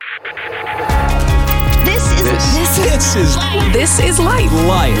This is Life. This is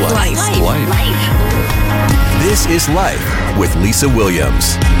Life with Lisa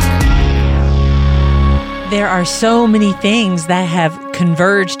Williams. There are so many things that have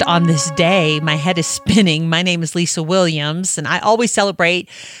converged on this day. My head is spinning. My name is Lisa Williams, and I always celebrate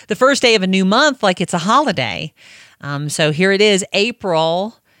the first day of a new month like it's a holiday. So here it is,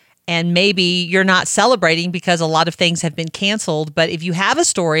 April, and maybe you're not celebrating because a lot of things have been canceled. But if you have a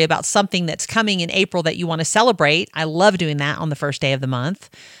story about something that's coming in April that you want to celebrate, I love doing that on the first day of the month.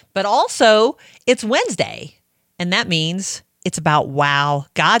 But also, it's Wednesday, and that means it's about Wow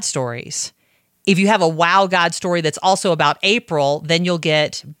God stories. If you have a Wow God story that's also about April, then you'll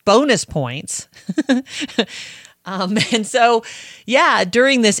get bonus points. And so,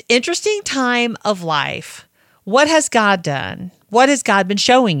 during this interesting time of life, what has God done? What has God been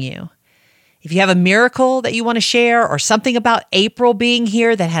showing you? If you have a miracle that you want to share or something about April being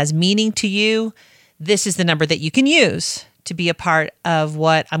here that has meaning to you, this is the number that you can use to be a part of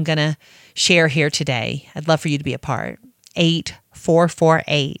what I'm going to share here today. I'd love for you to be a part.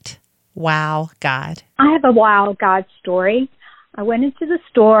 8448. Wow God. I have a Wow God story. I went into the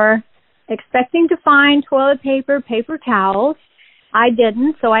store expecting to find toilet paper, paper towels. I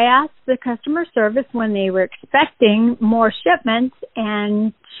didn't, so I asked the customer service when they were expecting more shipments,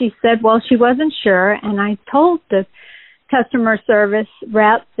 and she said, well, she wasn't sure, and I told the customer service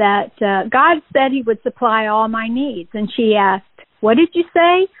rep that God said he would supply all my needs, and she asked, what did you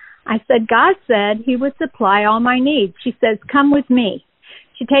say? I said, God said he would supply all my needs. She says, come with me.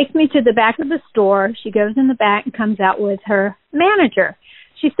 She takes me to the back of the store. She goes in the back and comes out with her manager.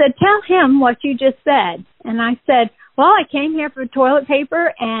 She said, tell him what you just said. And I said, well, I came here for toilet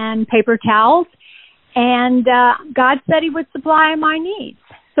paper and paper towels, and God said he would supply my needs.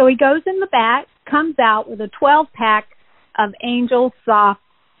 So he goes in the back, comes out with a 12-pack of Angel Soft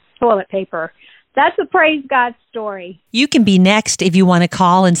toilet paper. That's a Praise God story. You can be next if you want to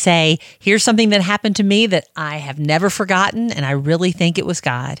call and say, here's something that happened to me that I have never forgotten, and I really think it was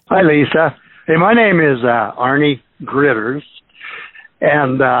God. Hi, Lisa. Hey, my name is Arnie Gritters,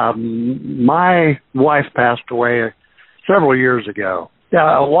 and my wife passed away several years ago.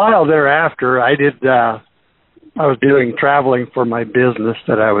 A while thereafter, I was doing traveling for my business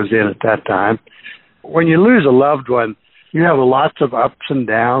that I was in at that time. When you lose a loved one, you have lots of ups and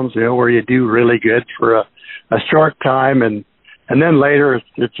downs, where you do really good for a short time, and then later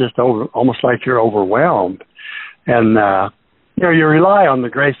it's just almost like you're overwhelmed. And, you rely on the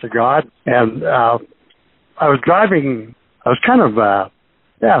grace of God. And I was driving, I was kind of,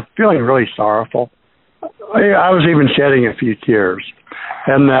 feeling really sorrowful. I was even shedding a few tears.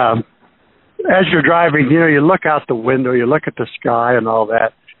 And as you're driving, you look out the window, you look at the sky and all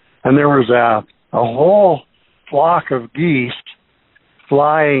that, and there was a whole flock of geese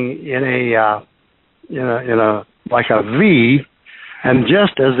flying in a like a V, and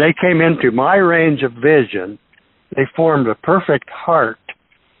just as they came into my range of vision, they formed a perfect heart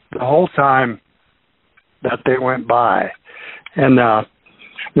the whole time that they went by. And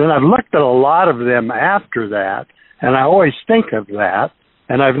then I've looked at a lot of them after that, and I always think of that,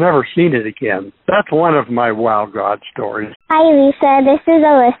 and I've never seen it again. That's one of my Wow God stories. Hi, Lisa. This is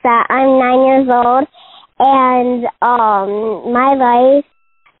Alyssa. I'm 9 years old. And my life,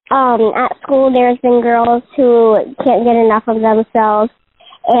 at school, there's been girls who can't get enough of themselves,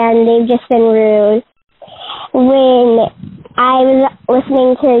 and they've just been rude. When I was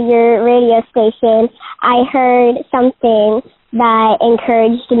listening to your radio station, I heard something that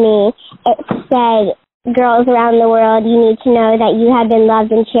encouraged me. It said, girls around the world, you need to know that you have been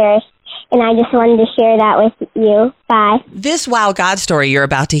loved and cherished. And I just wanted to share that with you. Bye. This Wow God story you're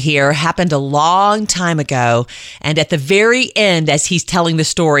about to hear happened a long time ago. And at the very end, as he's telling the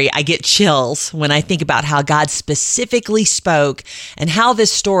story, I get chills when I think about how God specifically spoke and how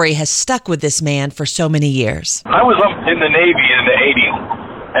this story has stuck with this man for so many years. I was up in the Navy in the 80s,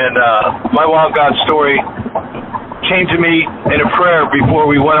 and my Wow God story came to me in a prayer before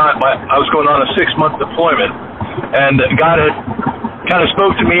we went on. I was going on a 6-month deployment, and God had kind of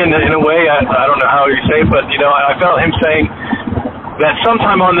spoke to me in a way, I don't know how you say it, but, I felt him saying that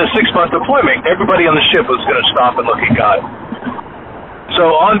sometime on this 6-month deployment, everybody on the ship was going to stop and look at God.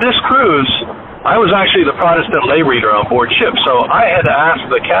 So on this cruise, I was actually the Protestant lay reader on board ship, so I had to ask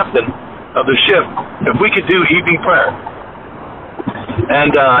the captain of the ship if we could do evening prayer.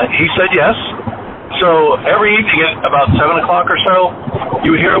 And he said yes. So every evening at about 7 o'clock or so,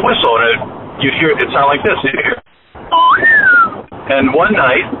 you would hear a whistle, and you'd hear it sound like this. And one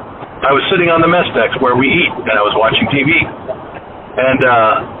night, I was sitting on the mess decks where we eat, and I was watching TV. And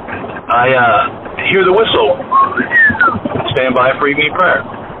I hear the whistle, stand by for evening prayer.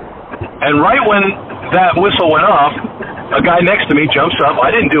 And right when that whistle went off, a guy next to me jumps up. I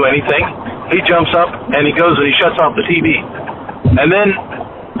didn't do anything. He jumps up, and he goes and he shuts off the TV. And then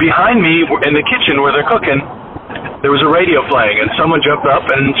behind me in the kitchen where they're cooking, there was a radio playing, and someone jumped up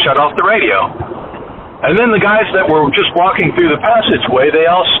and shut off the radio. And then the guys that were just walking through the passageway, they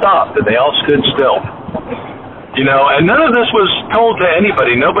all stopped, and they all stood still. You know, and none of this was told to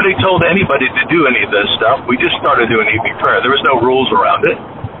anybody. Nobody told anybody to do any of this stuff. We just started doing evening prayer. There was no rules around it.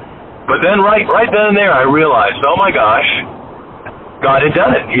 But then right then and there, I realized, oh my gosh, God had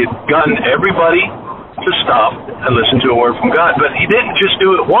done it. He had gotten everybody to stop and listen to a word from God. But he didn't just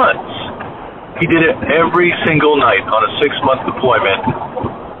do it once. He did it every single night on a 6-month deployment.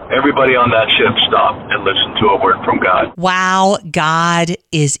 Everybody on that ship stopped and listened to a word from God. Wow, God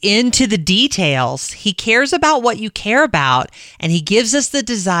is into the details. He cares about what you care about, and he gives us the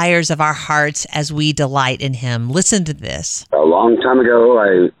desires of our hearts as we delight in him. Listen to this. A long time ago,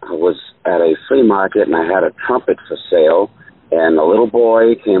 I was at a flea market, and I had a trumpet for sale, and a little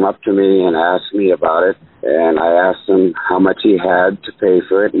boy came up to me and asked me about it, and I asked him how much he had to pay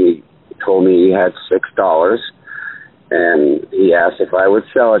for it, and he told me he had $6. And he asked if I would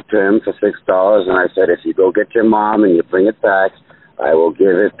sell it to him for $6, and I said, if you go get your mom and you bring it back, I will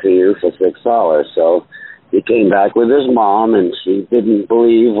give it to you for $6. So he came back with his mom, and she didn't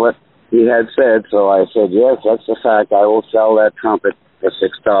believe what he had said, so I said, yes, that's the fact. I will sell that trumpet for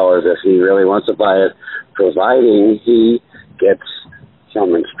 $6 if he really wants to buy it, providing he gets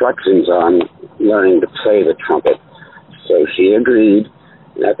some instructions on learning to play the trumpet. So she agreed.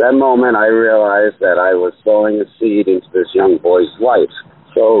 And at that moment, I realized that I was sowing a seed into this young boy's life.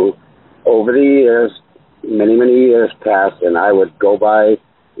 So over the years, many years passed, and I would go by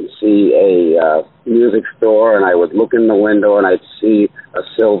and see a music store, and I would look in the window, and I'd see a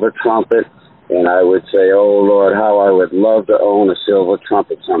silver trumpet, and I would say, oh, Lord, how I would love to own a silver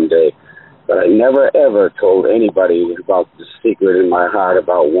trumpet someday. But I never, ever told anybody about the secret in my heart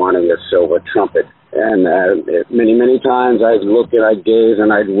about wanting a silver trumpet. And many times I'd look and I'd gaze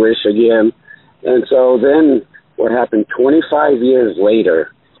and I'd wish again. And so then what happened 25 years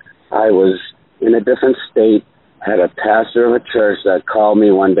later, I was in a different state, had a pastor of a church that called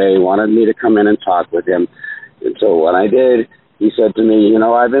me one day, wanted me to come in and talk with him. And so when I did, he said to me, you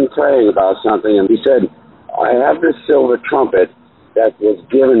know, I've been praying about something. And he said, I have this silver trumpet that was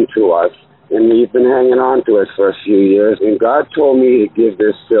given to us, and we've been hanging on to it for a few years. And God told me to give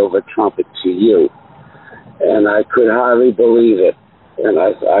this silver trumpet to you. And I could hardly believe it. And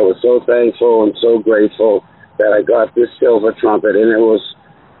I was so thankful and so grateful that I got this silver trumpet, and it was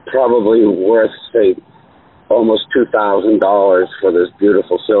probably worth, say, almost $2,000 for this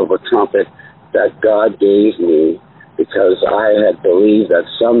beautiful silver trumpet that God gave me, because I had believed that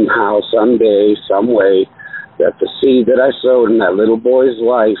somehow, someday, some way, that the seed that I sowed in that little boy's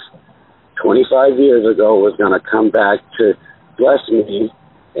life 25 years ago was going to come back to bless me.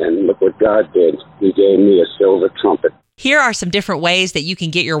 And look what God did. He gave me a silver trumpet. Here are some different ways that you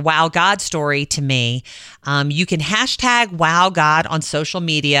can get your Wow God story to me. You can hashtag Wow God on social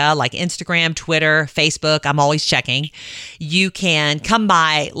media like Instagram, Twitter, Facebook. I'm always checking. You can come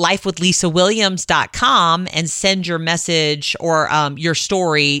by lifewithlisawilliams.com and send your message or your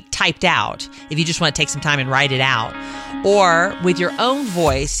story typed out if you just want to take some time and write it out. Or with your own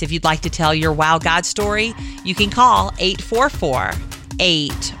voice, if you'd like to tell your Wow God story, you can call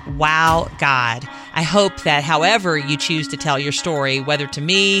 844-8-WOW-GOD. I hope that however you choose to tell your story, whether to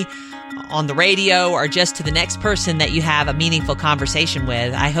me, on the radio, or just to the next person that you have a meaningful conversation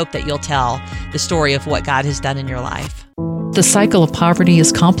with, I hope that you'll tell the story of what God has done in your life. The cycle of poverty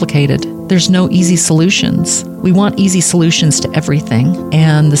is complicated. There's no easy solutions. We want easy solutions to everything.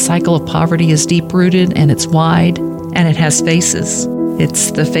 And the cycle of poverty is deep-rooted, and it's wide, and it has faces.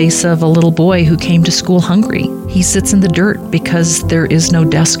 It's the face of a little boy who came to school hungry. He sits in the dirt because there is no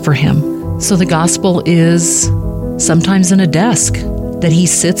desk for him. So the gospel is sometimes in a desk that he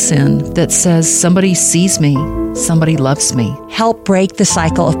sits in that says, somebody sees me, somebody loves me. Help break the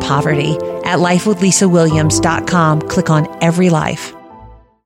cycle of poverty at lifewithlisawilliams.com. Click on Every Life.